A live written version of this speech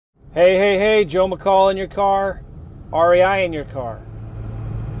Hey, hey, hey, Joe McCall in your car, REI in your car.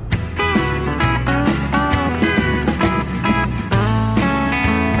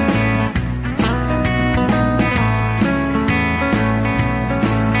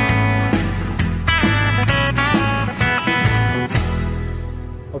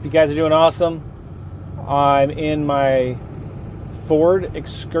 Hope you guys are doing awesome. I'm in my Ford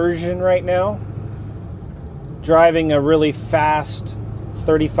Excursion right now, driving a really fast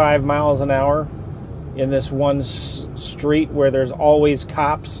 35 miles an hour in this one street where there's always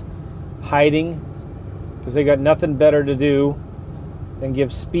cops hiding because they got nothing better to do than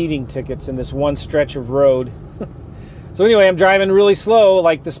give speeding tickets in this one stretch of road. So anyway, I'm driving really slow,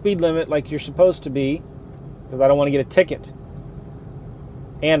 like the speed limit, like you're supposed to be, because I don't want to get a ticket.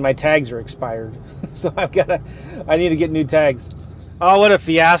 And my tags are expired. So I need to get new tags. Oh, what a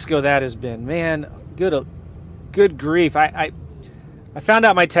fiasco that has been. Man, good grief. I found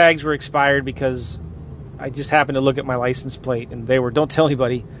out my tags were expired because I just happened to look at my license plate and they were, don't tell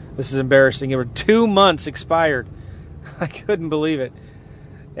anybody, this is embarrassing, they were 2 months expired. I couldn't believe it.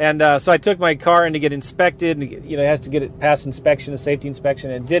 And so I took my car in to get inspected, and it has to get it past inspection, a safety inspection,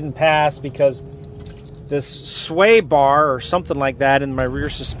 and it didn't pass because this sway bar or something like that in my rear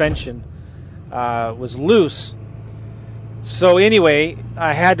suspension was loose. So anyway,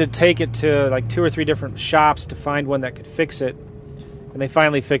 I had to take it to like 2 or 3 different shops to find one that could fix it. And they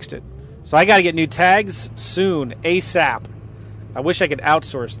finally fixed it. So I got to get new tags soon, ASAP. I wish I could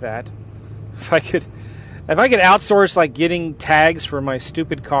outsource that. If I could outsource like getting tags for my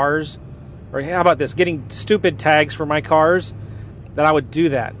stupid cars, or how about this, getting stupid tags for my cars, then I would do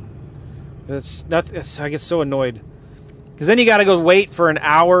that. It's nothing. I get so annoyed because then you got to go wait for an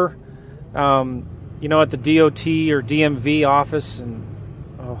hour, at the DOT or DMV office, and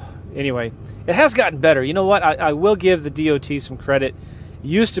anyway. It has gotten better. You know what? I will give the DOT some credit. It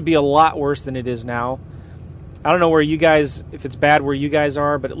used to be a lot worse than it is now. I don't know where you guys, if it's bad where you guys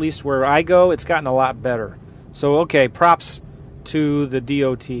are, but at least where I go, it's gotten a lot better. So, okay, props to the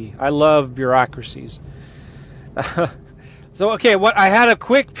DOT. I love bureaucracies. So, okay, I had a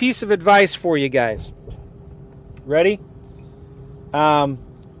quick piece of advice for you guys. Ready?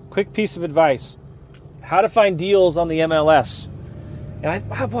 Quick piece of advice. How to find deals on the MLS. And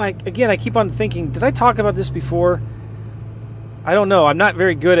I keep on thinking, did I talk about this before? I don't know. I'm not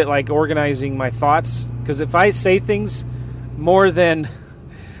very good at like organizing my thoughts, because if I say things more than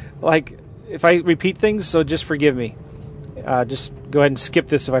if I repeat things, so just forgive me. Just go ahead and skip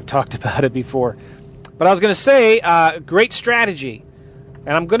this if I've talked about it before. But I was going to say, great strategy.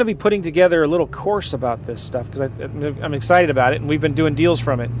 And I'm going to be putting together a little course about this stuff because I'm excited about it, and we've been doing deals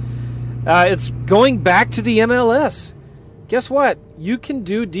from it. It's going back to the MLS. Guess what? You can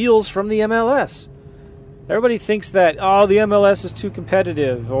do deals from the MLS. Everybody thinks that, the MLS is too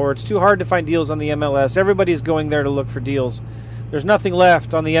competitive or it's too hard to find deals on the MLS. Everybody's going there to look for deals. There's nothing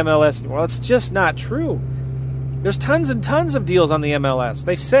left on the MLS. Well, it's just not true. There's tons and tons of deals on the MLS.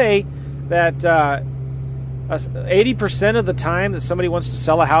 They say that 80% of the time that somebody wants to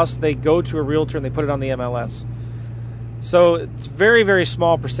sell a house, they go to a realtor and they put it on the MLS. So it's a very, very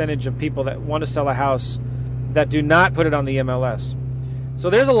small percentage of people that want to sell a house that do not put it on the MLS. So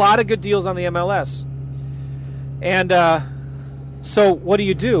there's a lot of good deals on the MLS. And so what do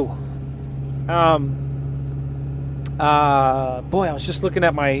you do? I was just looking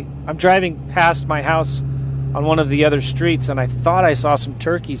at I'm driving past my house on one of the other streets, and I thought I saw some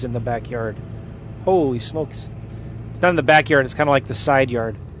turkeys in the backyard. Holy smokes. It's not in the backyard, it's kind of like the side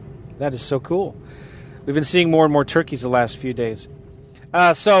yard. That is so cool. We've been seeing more and more turkeys the last few days.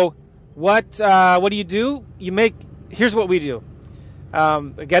 So what do you do? Here's what we do.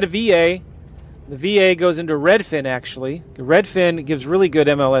 I got a VA. The VA goes into Redfin, actually. Redfin gives really good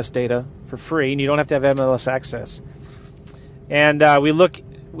MLS data for free, and you don't have to have MLS access. And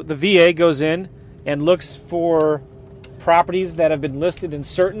the VA goes in and looks for properties that have been listed in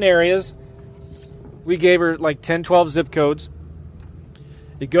certain areas. We gave her like 10, 12 zip codes.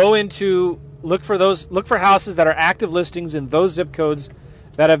 You go into, look for houses that are active listings in those zip codes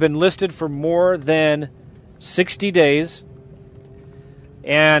that have been listed for more than 60 days.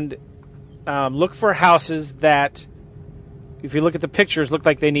 And look for houses that, if you look at the pictures, look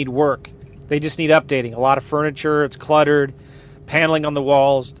like they need work. They just need updating. A lot of furniture, it's cluttered, paneling on the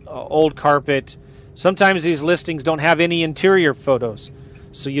walls, old carpet. Sometimes these listings don't have any interior photos,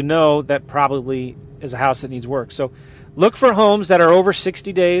 so you know that probably is a house that needs work. So look for homes that are over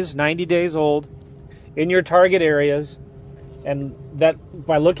 60 days, 90 days old in your target areas, and that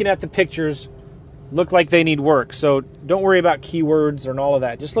by looking at the pictures look like they need work. So don't worry about keywords and all of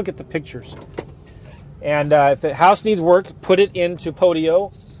that. Just look at the pictures. And if the house needs work, put it into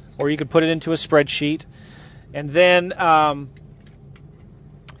Podio or you could put it into a spreadsheet, and then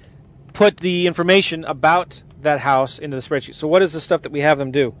put the information about that house into the spreadsheet. So what is the stuff that we have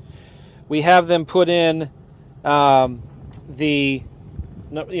them do? We have them put in the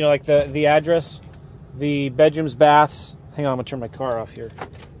address, the bedrooms, baths. Hang on, I'm going to turn my car off here.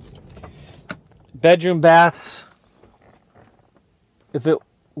 Bedroom, baths. If it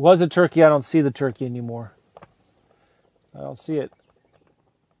was a turkey, I don't see the turkey anymore. I don't see it.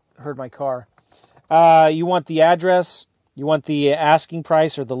 I heard my car. You want the address. You want the asking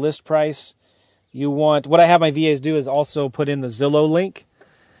price or the list price. You want, what I have my VAs do is also put in the Zillow link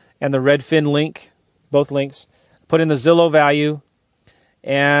and the Redfin link, both links. Put in the Zillow value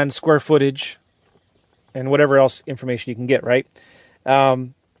and square footage and whatever else information you can get, right?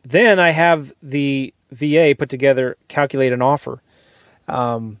 Then I have the VA put together, calculate an offer.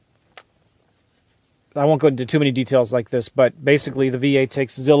 I won't go into too many details like this, but basically the VA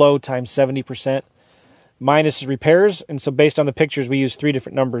takes Zillow times 70% minus repairs. And so based on the pictures, we use 3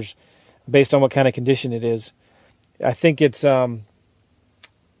 different numbers based on what kind of condition it is. I think it's $8,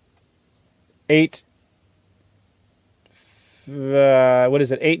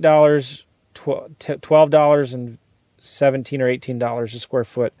 $12 and $17 or $18 a square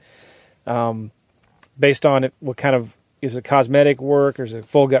foot, based on what kind of, is it cosmetic work or is it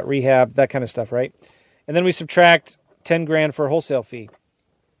full gut rehab, that kind of stuff, right? And then we subtract 10 grand for a wholesale fee.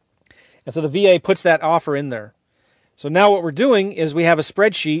 And so the VA puts that offer in there. So now what we're doing is we have a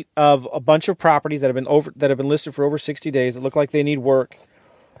spreadsheet of a bunch of properties that have been listed for over 60 days that look like they need work.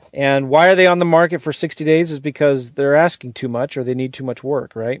 And why are they on the market for 60 days is because they're asking too much or they need too much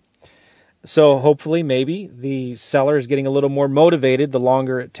work, right? So hopefully maybe the seller is getting a little more motivated the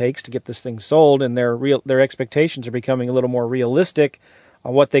longer it takes to get this thing sold, and their expectations are becoming a little more realistic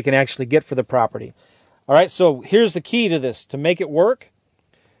on what they can actually get for the property. All right, so here's the key to this. To make it work,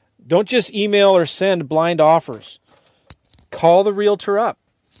 don't just email or send blind offers. Call the realtor up.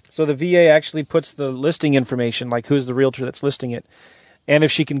 So the VA actually puts the listing information, like who's the realtor that's listing it. And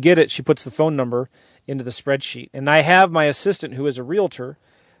if she can get it, she puts the phone number into the spreadsheet. And I have my assistant, who is a realtor,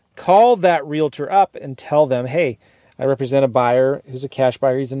 call that realtor up and tell them, hey, I represent a buyer who's a cash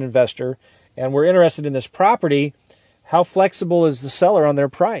buyer, he's an investor, and we're interested in this property. How flexible is the seller on their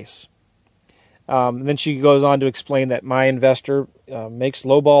price? Then she goes on to explain that my investor makes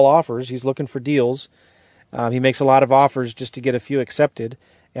lowball offers. He's looking for deals. He makes a lot of offers just to get a few accepted,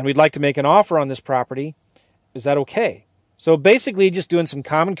 and we'd like to make an offer on this property. Is that okay? So basically just doing some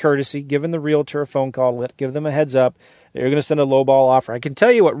common courtesy, giving the realtor a phone call, give them a heads up. They're going to send a lowball offer. I can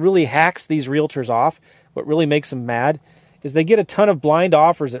tell you what really hacks these realtors off, what really makes them mad, is they get a ton of blind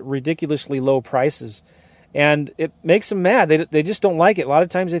offers at ridiculously low prices. And it makes them mad. They just don't like it. A lot of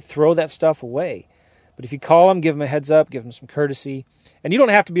times they throw that stuff away. But if you call them, give them a heads up, give them some courtesy. And you don't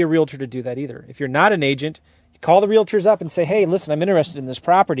have to be a realtor to do that either. If you're not an agent, you call the realtors up and say, hey, listen, I'm interested in this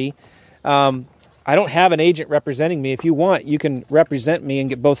property. I don't have an agent representing me. If you want, you can represent me and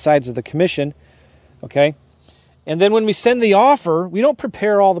get both sides of the commission. Okay? And then when we send the offer, we don't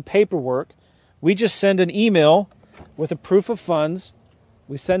prepare all the paperwork. We just send an email with a proof of funds.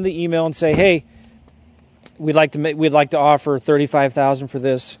 We send the email and say, hey, we'd like to offer $35,000 for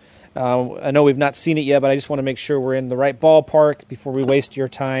this. I know we've not seen it yet, but I just want to make sure we're in the right ballpark before we waste your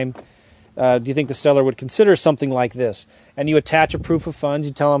time. Do you think the seller would consider something like this? And you attach a proof of funds.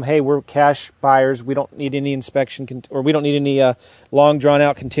 You tell them, hey, we're cash buyers. We don't need any inspection, or we don't need any long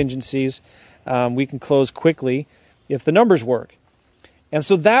drawn-out contingencies. We can close quickly if the numbers work. And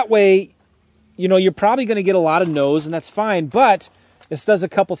so that way, you're probably going to get a lot of no's, and that's fine. But this does a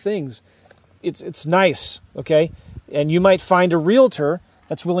couple things. It's nice, okay? And you might find a realtor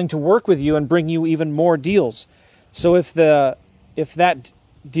that's willing to work with you and bring you even more deals. So if that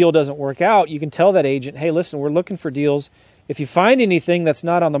deal doesn't work out, you can tell that agent, hey, listen, we're looking for deals. If you find anything that's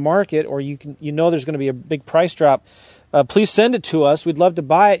not on the market, or there's going to be a big price drop, please send it to us. We'd love to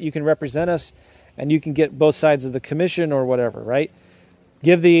buy it. You can represent us, and you can get both sides of the commission or whatever, right?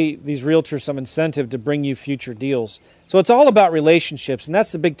 Give these realtors some incentive to bring you future deals. So it's all about relationships, and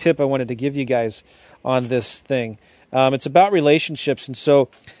that's the big tip I wanted to give you guys on this thing. It's about relationships, and so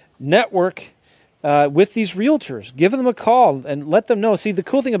network with these realtors. Give them a call and let them know. See, the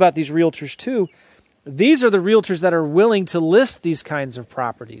cool thing about these realtors, too, these are the realtors that are willing to list these kinds of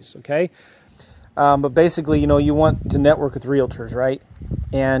properties, okay? But basically, you want to network with realtors, right?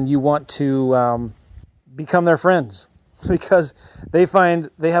 And you want to become their friends because they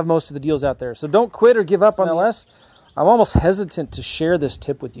find they have most of the deals out there. So don't quit or give up on MLS. I'm almost hesitant to share this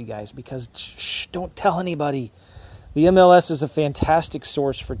tip with you guys because don't tell anybody. The MLS is a fantastic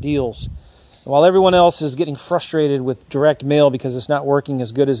source for deals. While everyone else is getting frustrated with direct mail because it's not working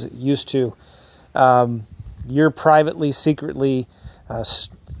as good as it used to, you're privately, secretly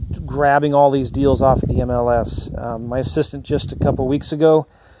grabbing all these deals off the MLS. My assistant just a couple weeks ago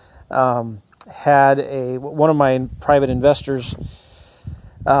had one of my private investors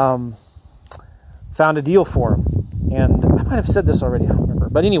found a deal for him. And I might have said this already, I don't remember.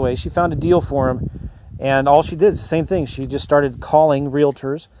 But anyway, she found a deal for him, and all she did is the same thing. She just started calling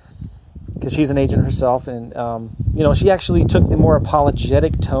realtors because she's an agent herself. And, she actually took the more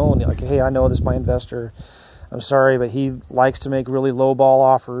apologetic tone, like, hey, I know this is my investor. I'm sorry, but he likes to make really low-ball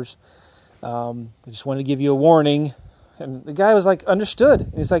offers. I just wanted to give you a warning. And the guy was like,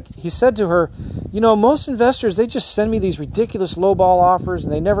 understood. And he said to her, most investors, they just send me these ridiculous low-ball offers,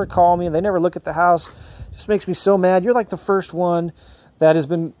 and they never call me, and they never look at the house. It just makes me so mad. You're like the first one that has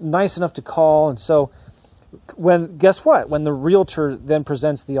been nice enough to call. And so guess what? When the realtor then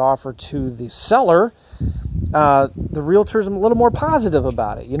presents the offer to the seller, the realtor's a little more positive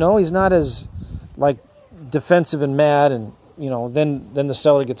about it. He's not as defensive and mad, and then the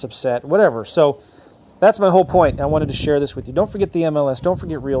seller gets upset, whatever. So that's my whole point. I wanted to share this with you. Don't forget the MLS. Don't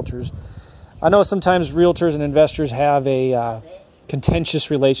forget realtors. I know sometimes realtors and investors have a contentious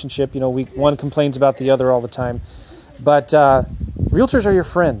relationship. One complains about the other all the time. But realtors are your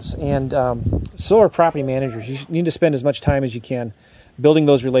friends, and so are property managers. You need to spend as much time as you can building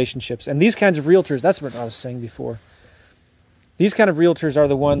those relationships. And these kinds of realtors, that's what I was saying before. These kind of realtors are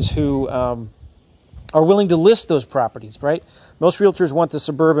the ones who are willing to list those properties, right? Most realtors want the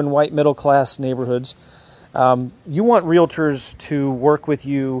suburban white middle class neighborhoods. You want realtors to work with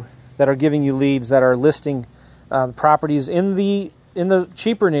you that are giving you leads, that are listing properties in the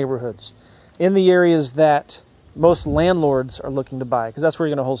cheaper neighborhoods, in the areas that most landlords are looking to buy, because that's where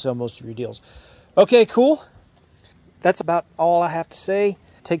you're going to wholesale most of your deals. Okay, cool. That's about all I have to say.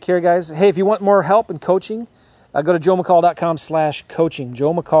 Take care, guys. Hey, if you want more help and coaching, go to joemccall.com/coaching,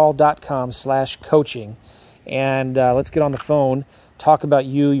 joemccall.com/coaching, and let's get on the phone, talk about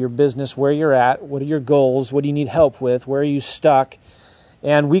you, your business, where you're at, what are your goals, what do you need help with, where are you stuck,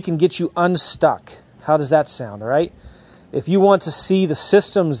 and we can get you unstuck. How does that sound, all right? If you want to see the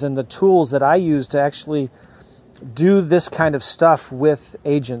systems and the tools that I use to actually do this kind of stuff with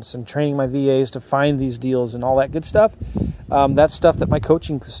agents and training my VAs to find these deals and all that good stuff, that's stuff that my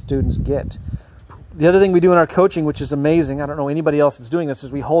coaching students get. The other thing we do in our coaching, which is amazing, I don't know anybody else that's doing this,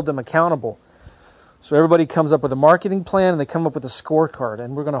 is we hold them accountable. So everybody comes up with a marketing plan and they come up with a scorecard,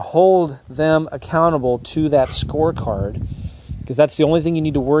 and we're going to hold them accountable to that scorecard, because that's the only thing you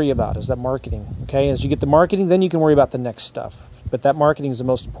need to worry about is that marketing. Okay, as you get the marketing, then you can worry about the next stuff. But that marketing is the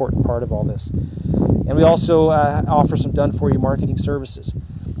most important part of all this. And we also offer some done-for-you marketing services.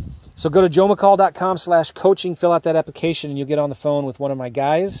 So go to joemccall.com/coaching, fill out that application, and you'll get on the phone with one of my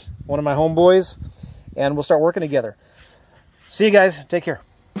guys, one of my homeboys, and we'll start working together. See you guys. Take care.